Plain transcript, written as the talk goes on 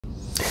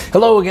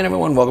Hello again,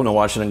 everyone. Welcome to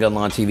Washington Gun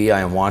Law TV.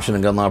 I am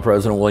Washington Gun Law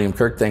President William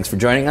Kirk. Thanks for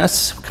joining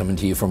us. I'm coming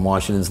to you from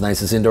Washington's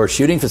nicest indoor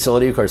shooting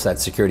facility. Of course,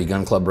 that's Security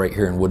Gun Club right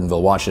here in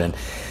Woodinville, Washington.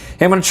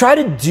 Hey, I'm going to try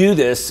to do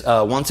this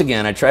once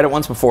again. I tried it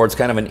once before. It's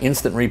kind of an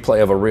instant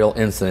replay of a real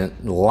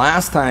incident.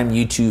 Last time,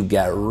 YouTube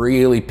got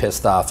really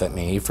pissed off at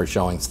me for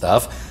showing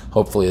stuff.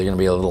 Hopefully, they're going to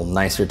be a little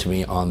nicer to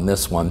me on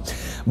this one.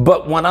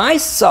 But when I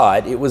saw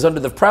it, it was under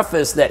the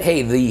preface that,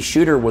 hey, the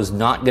shooter was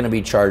not going to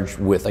be charged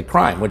with a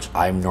crime, which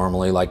I'm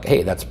normally like,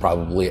 hey, that's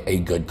probably a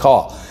good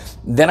call.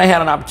 Then I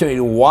had an opportunity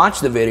to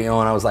watch the video,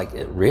 and I was like,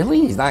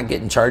 really? He's not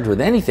getting charged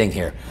with anything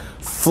here.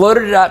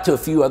 Floated it out to a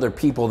few other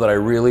people that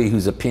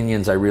whose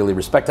opinions I really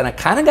respect, and I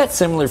kind of got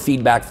similar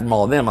feedback from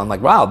all of them. I'm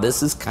like, wow,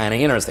 this is kind of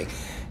interesting.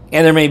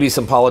 And there may be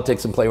some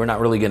politics in play. We're not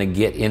really going to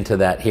get into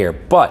that here.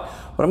 But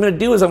what I'm going to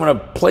do is I'm going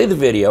to play the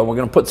video. We're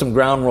going to put some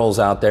ground rules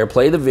out there,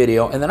 play the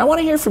video, and then I want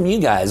to hear from you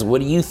guys.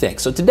 What do you think?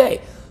 So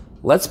today,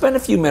 let's spend a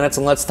few minutes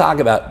and let's talk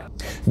about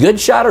good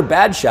shot or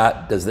bad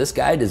shot. Does this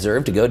guy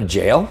deserve to go to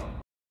jail?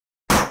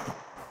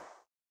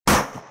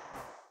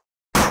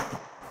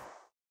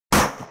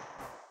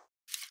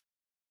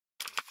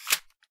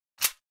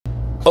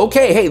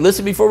 Okay, hey,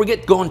 listen, before we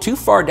get going too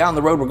far down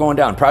the road we're going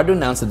down, proud to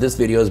announce that this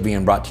video is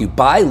being brought to you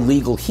by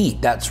Legal Heat.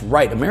 That's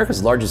right,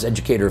 America's largest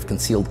educator of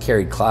concealed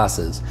carry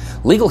classes.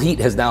 Legal Heat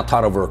has now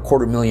taught over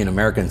 250,000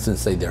 Americans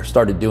since they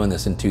started doing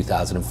this in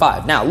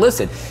 2005. Now,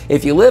 listen,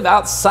 if you live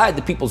outside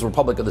the People's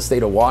Republic of the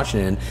state of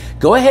Washington,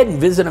 go ahead and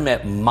visit them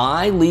at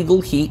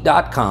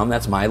mylegalheat.com.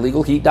 That's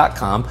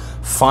mylegalheat.com.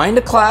 Find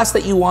a class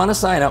that you want to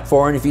sign up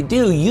for, and if you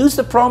do, use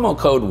the promo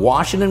code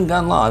Washington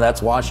Gun Law.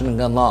 That's Washington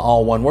Gun Law,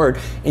 all one word,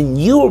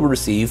 and you will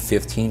receive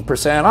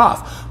 15%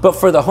 off. But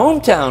for the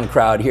hometown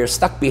crowd here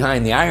stuck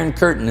behind the Iron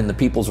Curtain in the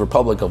People's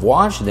Republic of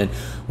Washington,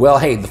 well,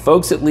 hey, the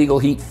folks at Legal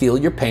Heat feel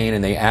your pain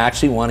and they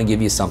actually want to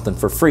give you something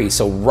for free.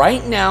 So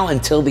right now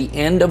until the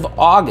end of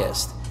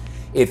August,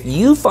 if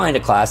you find a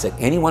class at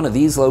any one of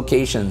these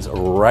locations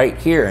right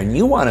here and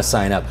you want to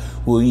sign up,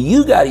 well,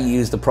 you got to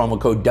use the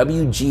promo code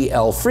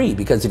WGL-FREE,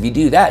 because if you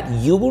do that,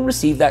 you will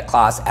receive that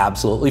class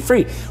absolutely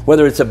free.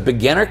 Whether it's a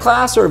beginner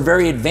class or a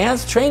very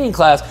advanced training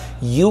class,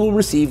 you will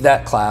receive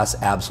that class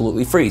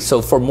absolutely free.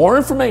 So for more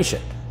information,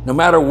 no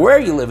matter where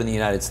you live in the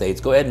United States,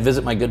 go ahead and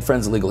visit my good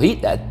friends at Legal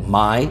Heat at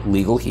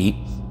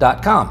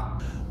mylegalheat.com.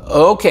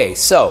 Okay,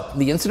 so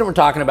the incident we're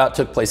talking about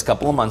took place a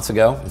couple of months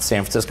ago in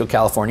San Francisco,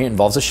 California. It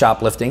involves a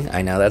shoplifting.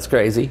 I know that's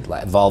crazy. It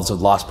involves a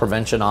loss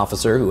prevention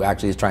officer who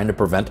actually is trying to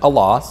prevent a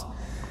loss.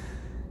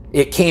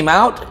 It came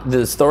out,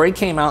 the story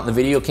came out, the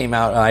video came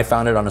out, and I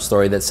found it on a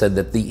story that said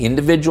that the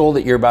individual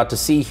that you're about to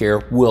see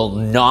here will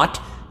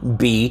not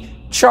be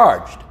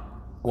charged.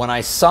 When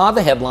I saw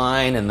the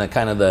headline and the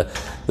kind of the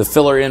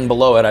filler in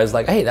below it, I was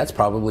like, hey, that's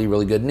probably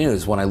really good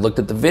news. When I looked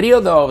at the video,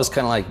 though, I was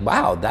kind of like,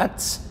 wow,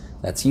 that's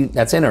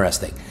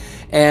interesting.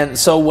 And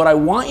so what I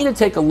want you to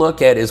take a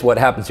look at is what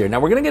happens here. Now,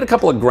 we're going to get a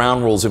couple of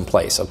ground rules in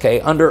place, okay?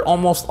 Under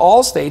almost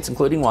all states,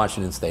 including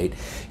Washington State,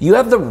 you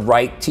have the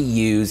right to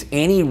use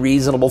any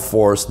reasonable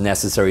force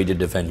necessary to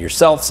defend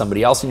yourself,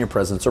 somebody else in your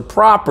presence, or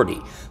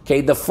property.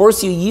 Okay, the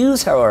force you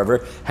use,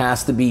 however,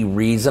 has to be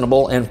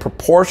reasonable and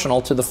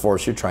proportional to the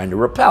force you're trying to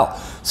repel.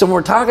 So when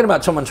we're talking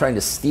about someone trying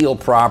to steal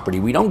property,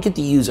 we don't get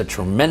to use a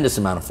tremendous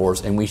amount of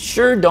force, and we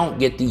sure don't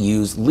get to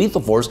use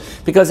lethal force,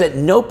 because at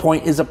no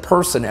point is a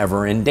person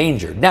ever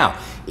endangered. Now,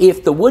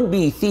 if the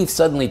would-be thief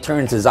suddenly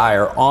turns his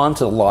ire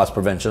onto the loss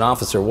prevention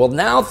officer, well,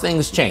 now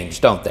things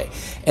change, don't they?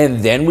 And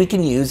then we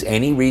can use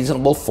any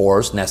reasonable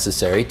force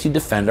necessary to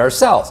defend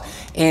ourselves.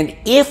 And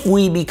if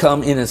we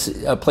become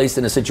placed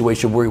in a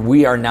situation where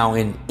we are now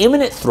in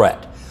imminent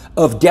threat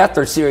of death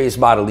or serious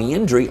bodily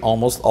injury,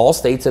 almost all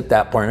states at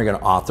that point are going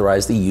to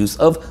authorize the use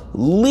of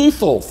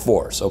lethal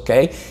force,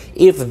 okay?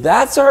 If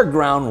that's our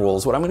ground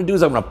rules, what I'm going to do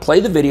is I'm going to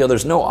play the video.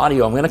 There's no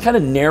audio. I'm going to kind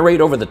of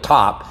narrate over the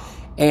top,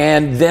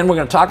 and then we're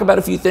going to talk about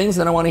a few things,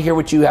 and then I want to hear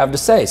what you have to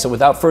say. So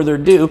without further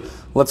ado,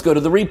 let's go to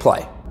the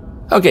replay.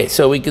 Okay,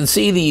 so we can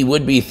see the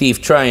would-be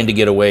thief trying to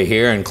get away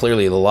here, and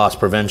clearly the loss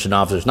prevention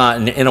officer's not,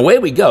 and away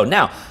we go.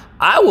 Now,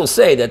 I will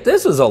say that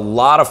this is a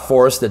lot of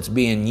force that's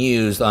being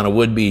used on a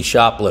would-be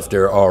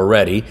shoplifter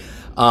already,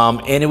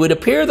 and it would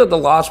appear that the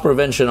loss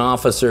prevention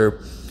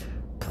officer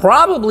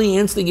probably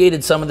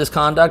instigated some of this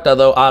conduct,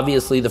 although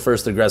obviously the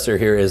first aggressor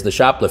here is the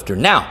shoplifter.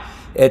 Now,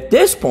 at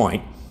this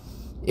point,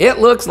 it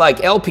looks like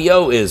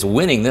LPO is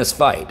winning this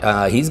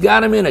fight. He's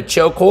got him in a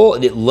chokehold,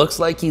 and it looks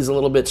like he's a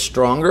little bit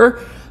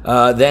stronger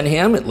than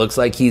him. It looks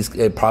like he's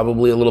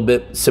probably a little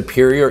bit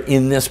superior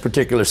in this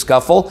particular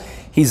scuffle.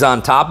 He's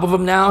on top of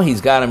him now.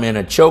 He's got him in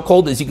a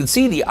chokehold. As you can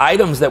see, the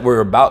items that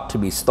were about to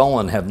be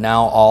stolen have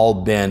now all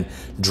been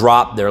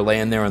dropped. They're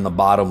laying there in the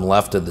bottom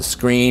left of the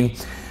screen.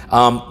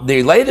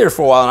 They lay there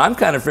for a while, and I'm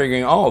kind of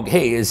figuring, oh,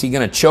 hey, is he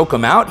going to choke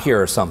him out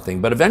here or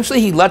something? But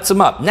eventually he lets him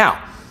up.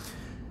 Now,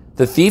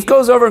 the thief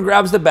goes over and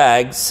grabs the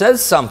bag,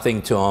 says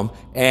something to him,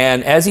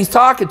 and as he's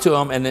talking to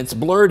him, and it's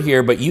blurred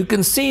here, but you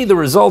can see the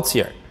results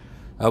here,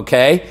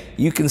 okay?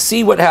 You can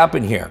see what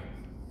happened here.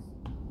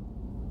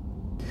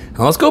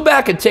 Now let's go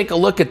back and take a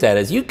look at that.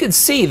 As you can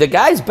see, the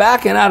guy's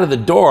backing out of the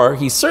door.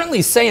 He's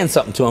certainly saying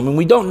something to him, and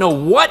we don't know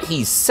what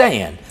he's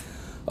saying.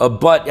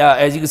 But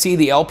as you can see,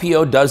 the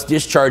LPO does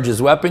discharge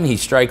his weapon. He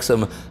strikes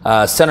him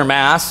center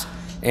mass,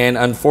 and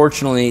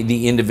unfortunately,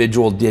 the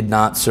individual did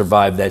not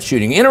survive that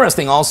shooting.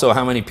 Interesting also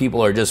how many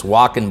people are just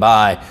walking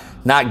by,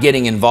 not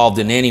getting involved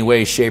in any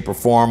way, shape, or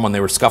form when they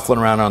were scuffling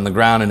around on the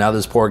ground, and now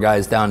this poor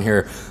guy's down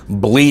here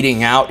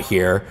bleeding out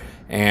here.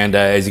 And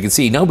as you can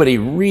see, nobody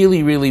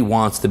really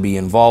wants to be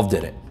involved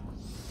in it.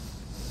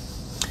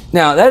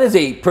 Now, that is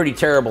a pretty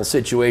terrible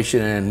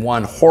situation and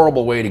one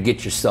horrible way to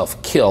get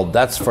yourself killed,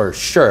 that's for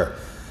sure.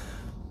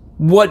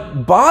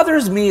 What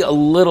bothers me a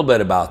little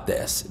bit about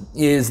this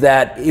is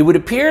that it would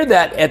appear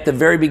that at the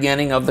very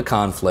beginning of the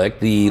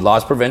conflict, the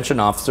loss prevention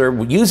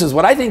officer uses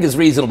what I think is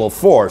reasonable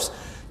force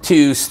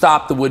to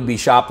stop the would-be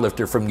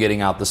shoplifter from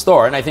getting out the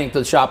store. And I think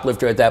the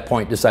shoplifter at that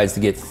point decides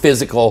to get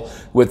physical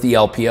with the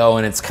LPO,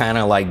 and it's kind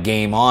of like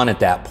game on at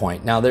that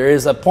point. Now, there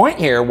is a point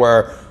here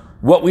where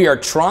what we are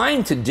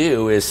trying to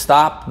do is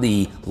stop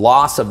the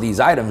loss of these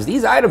items.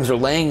 These items are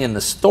laying in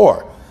the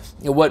store.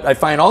 What I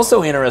find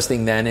also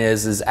interesting then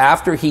is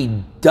after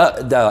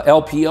the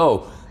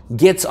LPO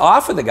gets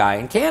off of the guy,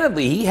 and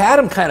candidly, he had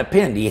him kind of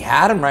pinned. He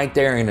had him right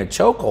there in a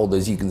chokehold,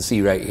 as you can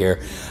see right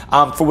here.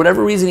 For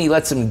whatever reason, he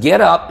lets him get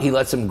up, he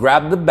lets him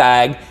grab the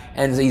bag,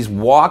 and he's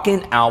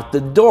walking out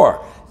the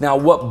door. Now,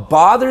 what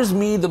bothers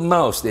me the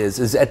most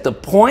is at the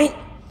point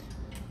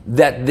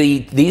that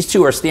these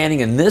two are standing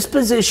in this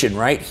position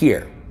right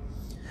here,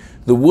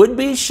 the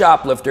would-be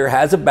shoplifter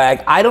has a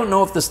bag. I don't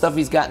know if the stuff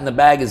he's got in the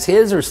bag is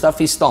his or stuff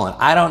he's stolen.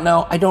 I don't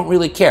know. I don't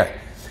really care.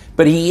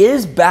 But he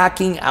is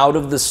backing out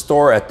of the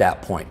store at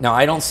that point. Now,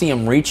 I don't see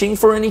him reaching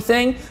for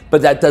anything,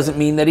 but that doesn't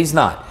mean that he's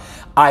not.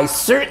 I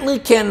certainly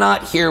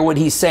cannot hear what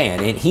he's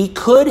saying, and he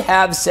could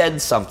have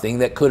said something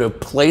that could have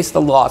placed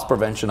the loss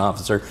prevention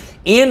officer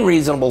in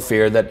reasonable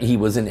fear that he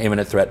was in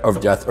imminent threat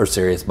of death or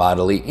serious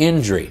bodily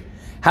injury.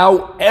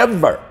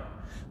 However,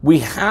 we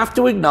have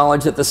to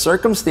acknowledge that the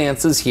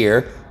circumstances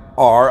here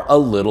are a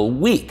little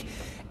weak.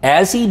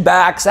 As he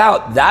backs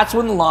out, that's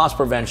when the loss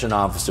prevention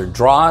officer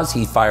draws.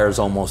 He fires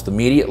almost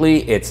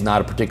immediately. It's not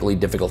a particularly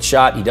difficult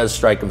shot. He does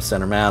strike him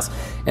center mass.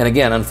 And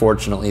again,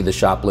 unfortunately, the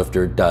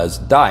shoplifter does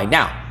die.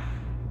 Now,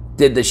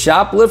 did the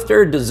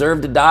shoplifter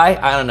deserve to die?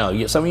 I don't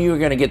know. Some of you are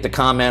going to get the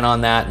comment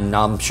on that, and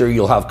I'm sure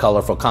you'll have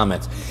colorful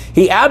comments.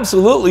 He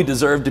absolutely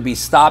deserved to be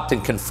stopped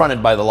and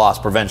confronted by the loss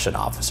prevention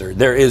officer.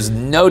 There is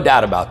no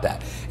doubt about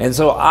that. And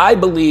so I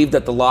believe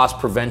that the loss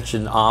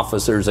prevention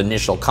officer's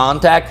initial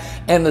contact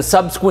and the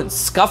subsequent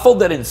scuffle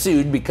that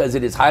ensued, because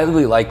it is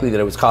highly likely that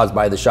it was caused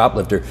by the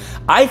shoplifter,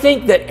 I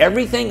think that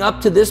everything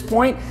up to this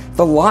point,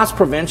 the loss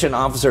prevention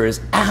officer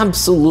is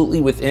absolutely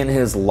within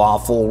his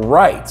lawful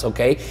rights,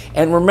 okay?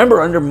 And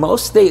remember, under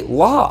most state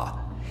law,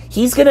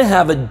 he's going to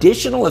have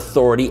additional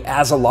authority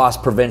as a loss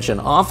prevention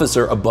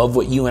officer above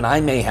what you and I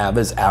may have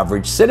as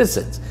average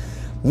citizens.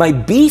 My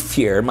beef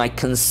here, my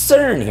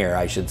concern here,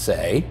 I should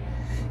say,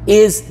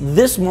 is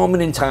this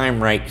moment in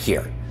time right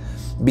here.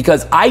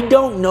 Because I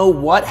don't know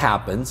what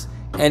happens,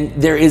 and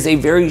there is a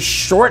very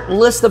short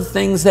list of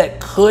things that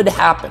could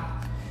happen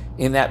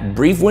in that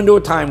brief window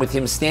of time with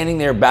him standing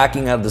there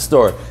backing out of the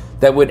store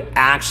that would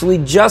actually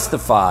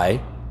justify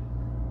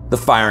the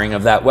firing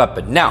of that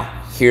weapon.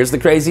 Now, here's the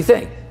crazy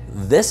thing.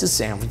 This is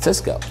San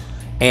Francisco,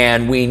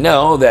 and we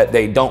know that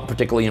they don't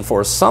particularly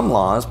enforce some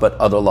laws, but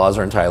other laws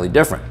are entirely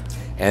different.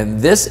 And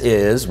this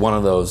is one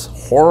of those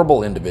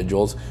horrible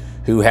individuals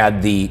who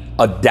had the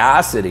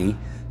audacity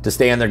to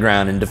stand their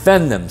ground and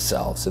defend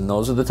themselves. And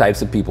those are the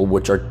types of people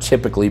which are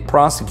typically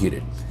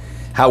prosecuted.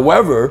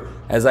 However,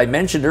 as I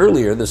mentioned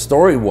earlier, the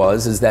story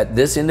is that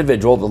this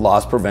individual, the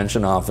loss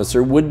prevention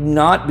officer, would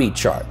not be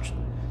charged.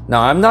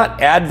 Now, I'm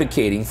not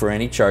advocating for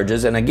any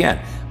charges, and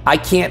again, I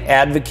can't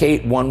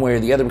advocate one way or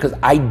the other because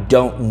I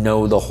don't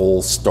know the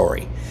whole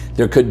story.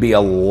 There could be a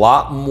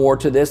lot more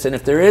to this, and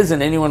if there is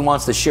and anyone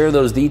wants to share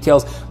those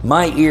details,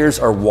 my ears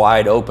are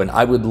wide open.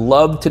 I would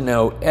love to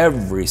know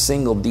every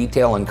single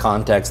detail and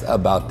context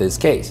about this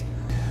case.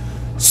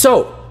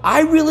 So,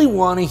 I really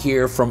want to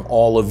hear from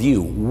all of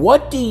you.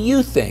 What do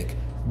you think?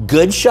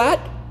 Good shot?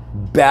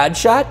 Bad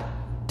shot?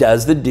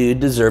 Does the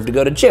dude deserve to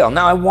go to jail?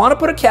 Now, I want to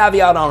put a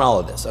caveat on all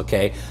of this,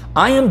 okay?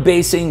 I am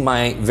basing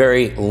my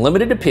very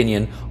limited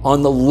opinion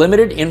on the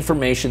limited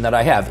information that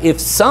I have. If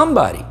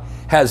somebody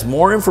has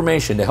more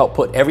information to help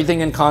put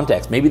everything in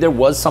context, maybe there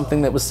was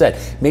something that was said,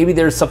 maybe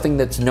there's something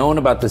that's known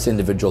about this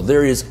individual,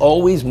 there is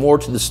always more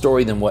to the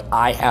story than what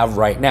I have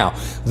right now.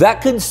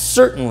 That could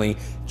certainly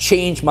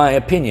change my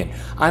opinion.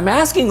 I'm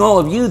asking all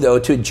of you, though,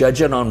 to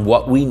judge it on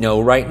what we know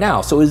right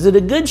now. So is it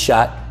a good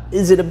shot?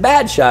 Is it a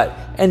bad shot?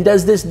 And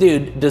does this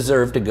dude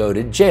deserve to go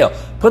to jail?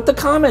 Put the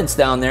comments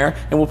down there,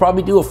 and we'll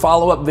probably do a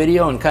follow-up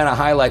video and kind of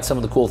highlight some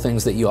of the cool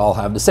things that you all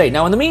have to say.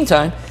 Now, in the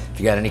meantime, if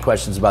you got any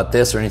questions about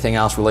this or anything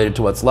else related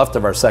to what's left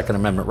of our Second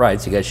Amendment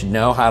rights, you guys should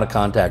know how to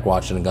contact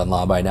Washington Gun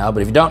Law by now.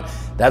 But if you don't,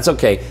 that's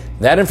okay.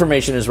 That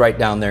information is right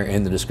down there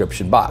in the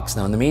description box.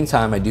 Now, in the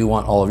meantime, I do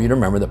want all of you to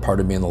remember that part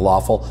of being the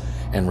lawful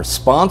and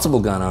responsible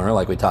gun owner,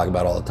 like we talk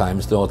about all the time,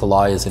 is to know what the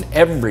law is in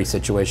every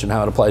situation,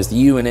 how it applies to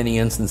you in any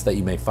instance that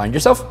you may find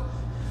yourself.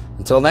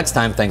 Until next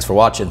time, thanks for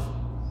watching.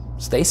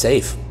 Stay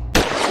safe.